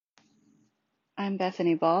I'm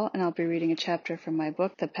Bethany Ball, and I'll be reading a chapter from my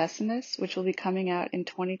book, The Pessimists, which will be coming out in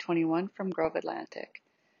 2021 from Grove Atlantic.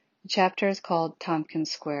 The chapter is called Tompkins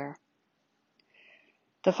Square.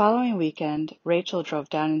 The following weekend, Rachel drove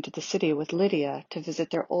down into the city with Lydia to visit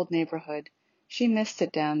their old neighborhood. She missed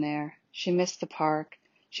it down there. She missed the park.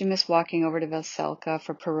 She missed walking over to Veselka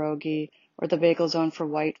for pierogi, or the Bagel Zone for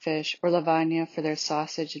whitefish, or Lavagna for their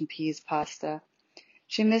sausage and peas pasta.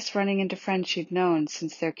 She missed running into friends she'd known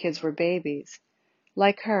since their kids were babies.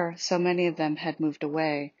 Like her, so many of them had moved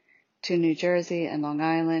away to New Jersey and Long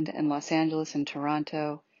Island and Los Angeles and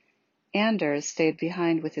Toronto. Anders stayed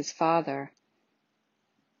behind with his father.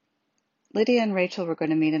 Lydia and Rachel were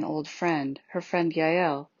going to meet an old friend, her friend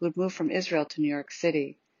Yael, who'd moved from Israel to New York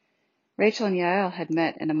City. Rachel and Yael had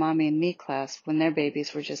met in a Mommy and Me class when their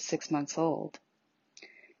babies were just 6 months old.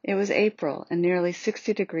 It was April and nearly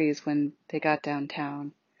 60 degrees when they got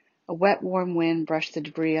downtown. A wet, warm wind brushed the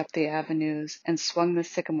debris up the avenues and swung the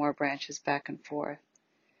sycamore branches back and forth.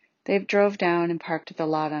 They drove down and parked at the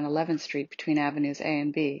lot on 11th Street between Avenues A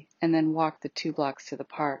and B, and then walked the 2 blocks to the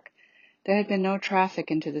park. There had been no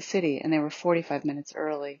traffic into the city, and they were 45 minutes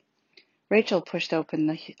early. Rachel pushed open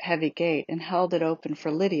the heavy gate and held it open for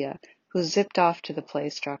Lydia, who zipped off to the play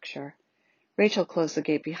structure. Rachel closed the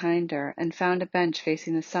gate behind her and found a bench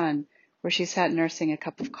facing the sun, where she sat nursing a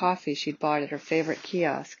cup of coffee she'd bought at her favorite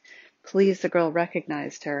kiosk. Pleased the girl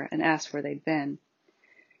recognized her and asked where they'd been.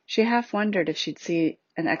 She half wondered if she'd see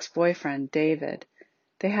an ex-boyfriend, David.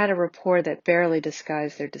 They had a rapport that barely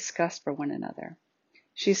disguised their disgust for one another.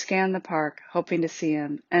 She scanned the park, hoping to see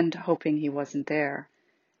him and hoping he wasn't there.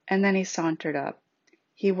 And then he sauntered up.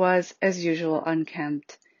 He was, as usual,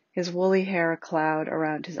 unkempt, his woolly hair a cloud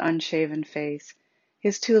around his unshaven face.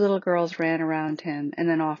 His 2 little girls ran around him and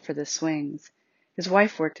then off for the swings. His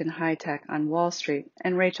wife worked in high-tech on Wall Street,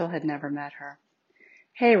 and Rachel had never met her.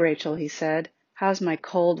 "Hey, Rachel," he said. "How's my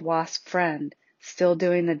cold wasp friend? Still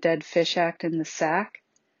doing the dead fish act in the sack?"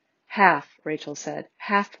 "Half," Rachel said.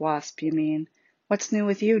 "Half wasp, you mean. What's new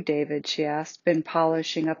with you, David?" she asked. "Been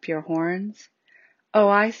polishing up your horns?" "Oh,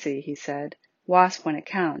 I see," he said. "Wasp when it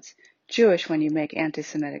counts. Jewish when you make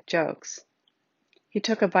anti-Semitic jokes." He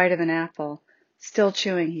took a bite of an apple. Still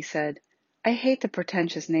chewing, he said, "I hate the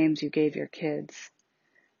pretentious names you gave your kids."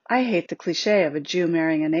 "I hate the cliché of a Jew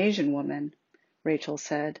marrying an Asian woman," Rachel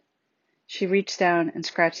said. She reached down and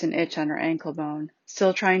scratched an itch on her ankle bone.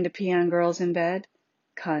 "Still trying to pee on girls in bed?"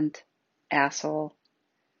 "Cunt. Asshole."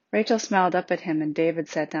 Rachel smiled up at him, and David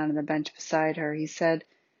sat down on the bench beside her. He said,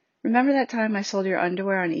 "Remember that time I sold your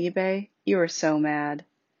underwear on eBay? You were so mad."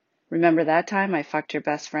 "Remember that time I fucked your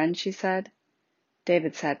best friend?" she said.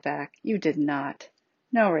 David sat back. "You did not."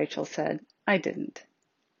 "No," Rachel said, "I didn't."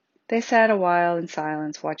 They sat a while in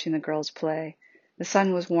silence, watching the girls play. The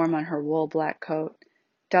sun was warm on her wool black coat.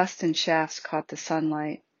 Dust and shafts caught the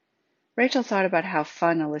sunlight. Rachel thought about how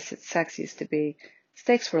fun illicit sex used to be.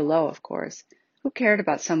 Stakes were low, of course. Who cared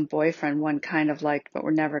about some boyfriend one kind of liked but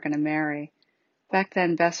were never going to marry? Back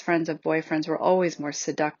then, best friends of boyfriends were always more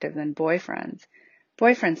seductive than boyfriends.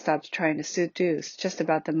 Boyfriends stopped trying to seduce just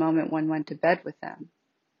about the moment one went to bed with them.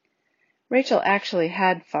 Rachel actually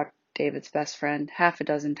had fucked David's best friend 6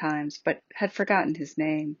 times, but had forgotten his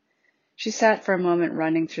name. She sat for a moment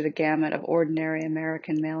running through the gamut of ordinary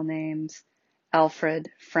American male names. Alfred,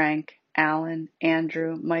 Frank, Alan,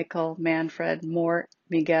 Andrew, Michael, Manfred, Mort,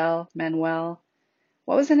 Miguel, Manuel.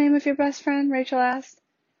 "What was the name of your best friend?" Rachel asked.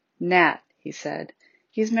 "Nat," he said.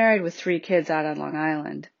 "He's married with 3 kids out on Long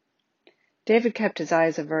Island." David kept his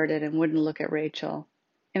eyes averted and wouldn't look at Rachel.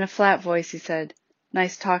 In a flat voice he said,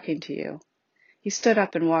 "Nice talking to you." He stood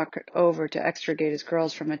up and walked over to extricate his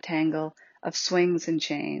girls from a tangle of swings and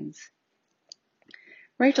chains.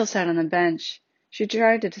 Rachel sat on the bench. She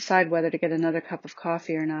tried to decide whether to get another cup of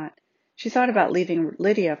coffee or not. She thought about leaving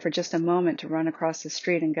Lydia for just a moment to run across the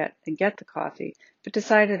street and get the coffee, but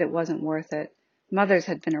decided it wasn't worth it. Mothers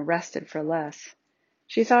had been arrested for less.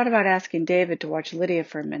 She thought about asking David to watch Lydia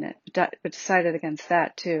for a minute, but decided against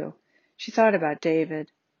that, too. She thought about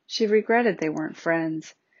David. She regretted they weren't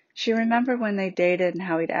friends. She remembered when they dated and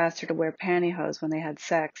how he'd asked her to wear pantyhose when they had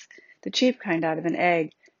sex, the cheap kind out of an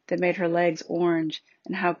egg that made her legs orange,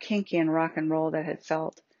 and how kinky and rock and roll that had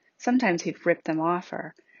felt. Sometimes he'd rip them off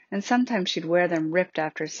her, and sometimes she'd wear them ripped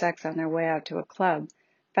after sex on their way out to a club,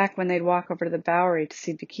 back when they'd walk over to the Bowery to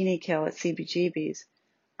see Bikini Kill at CBGB's.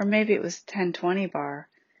 Or maybe it was 1020 Bar.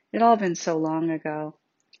 It'd all been so long ago.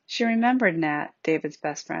 She remembered Nat, David's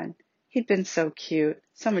best friend. He'd been so cute,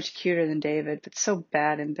 so much cuter than David, but so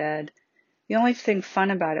bad in bed. The only thing fun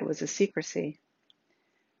about it was the secrecy.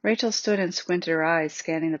 Rachel stood and squinted her eyes,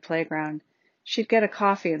 scanning the playground. She'd get a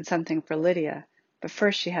coffee and something for Lydia, but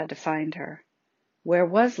first she had to find her. Where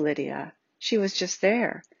was Lydia? She was just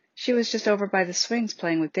there. She was just over by the swings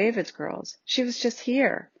playing with David's girls. She was just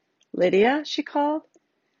here. Lydia? She called.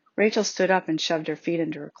 Rachel stood up and shoved her feet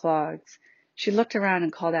into her clogs. She looked around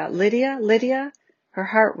and called out, Lydia, Lydia! Her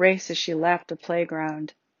heart raced as she lapped the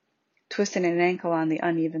playground, twisting an ankle on the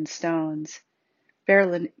uneven stones,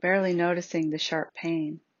 barely noticing the sharp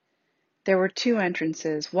pain. There were 2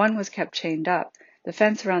 entrances. One was kept chained up. The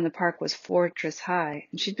fence around the park was fortress high,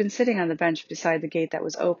 and she'd been sitting on the bench beside the gate that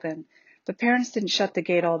was open. But parents didn't shut the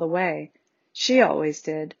gate all the way. She always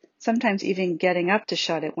did, sometimes even getting up to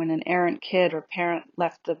shut it when an errant kid or parent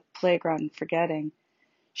left the playground forgetting.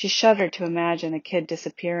 She shuddered to imagine a kid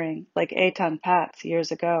disappearing, like Eitan Pat's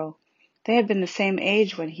years ago. They had been the same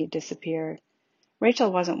age when he disappeared.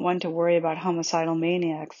 Rachel wasn't one to worry about homicidal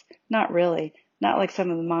maniacs. Not really, not like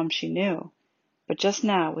some of the moms she knew. But just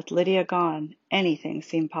now, with Lydia gone, anything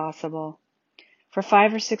seemed possible. For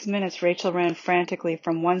 5 or 6 minutes, Rachel ran frantically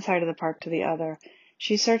from one side of the park to the other.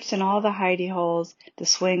 She searched in all the hidey holes, the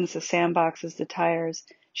swings, the sandboxes, the tires.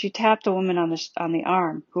 She tapped a woman on the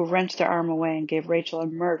arm, who wrenched her arm away and gave Rachel a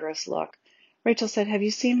murderous look. Rachel said, "Have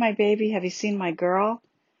you seen my baby? Have you seen my girl?"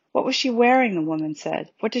 "What was she wearing?" the woman said.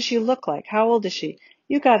 "What does she look like? How old is she?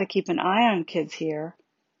 You got to keep an eye on kids here."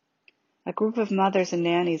 A group of mothers and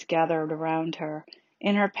nannies gathered around her.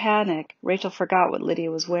 In her panic, Rachel forgot what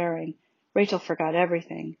Lydia was wearing. Rachel forgot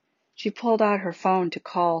everything. She pulled out her phone to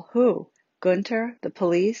call who? Gunter? The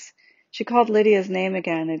police? She called Lydia's name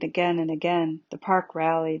again and again and again. The park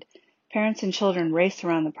rallied. Parents and children raced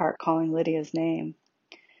around the park calling Lydia's name.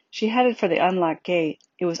 She headed for the unlocked gate.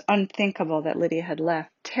 It was unthinkable that Lydia had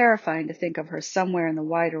left, terrifying to think of her somewhere in the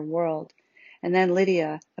wider world. And then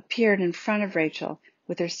Lydia appeared in front of Rachel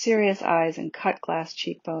with her serious eyes and cut glass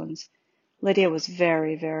cheekbones. Lydia was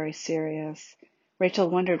very, very serious. Rachel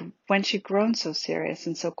wondered when she'd grown so serious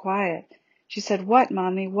and so quiet. She said, "What,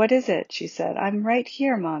 Mommy? What is it?" she said. "I'm right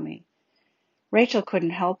here, Mommy." Rachel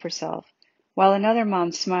couldn't help herself. While another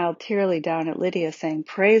mom smiled tearily down at Lydia, saying,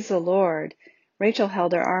 "Praise the Lord," Rachel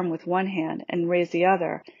held her arm with one hand and raised the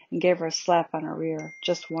other and gave her a slap on her rear,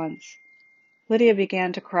 just once. Lydia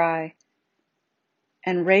began to cry,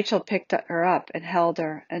 and Rachel picked her up and held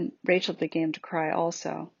her, and Rachel began to cry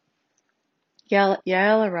also.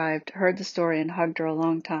 Yael arrived, heard the story, and hugged her a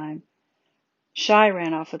long time. Shai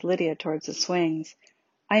ran off with Lydia towards the swings.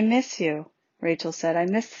 "I miss you," Rachel said. "I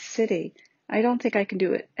miss the city. I don't think I can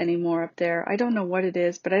do it any more up there. I don't know what it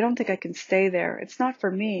is, but I don't think I can stay there. It's not for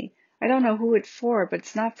me. I don't know who it's for, but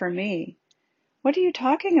it's not for me." "What are you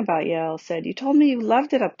talking about?" Yael said. "You told me you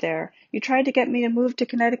loved it up there. You tried to get me to move to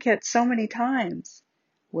Connecticut so many times."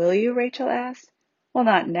 "Will you?" Rachel asked. "Well,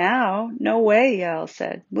 not now. No way," Yael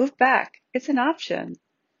said. "Move back. It's an option."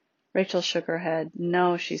 Rachel shook her head.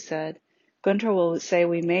 "No," she said. "Gunter will say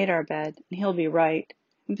we made our bed, and he'll be right.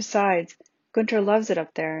 And besides, Gunter loves it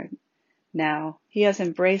up there now. He has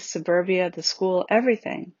embraced suburbia, the school,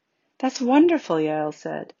 everything." "That's wonderful," Yael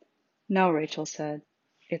said. "No," Rachel said.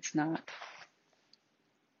 "It's not."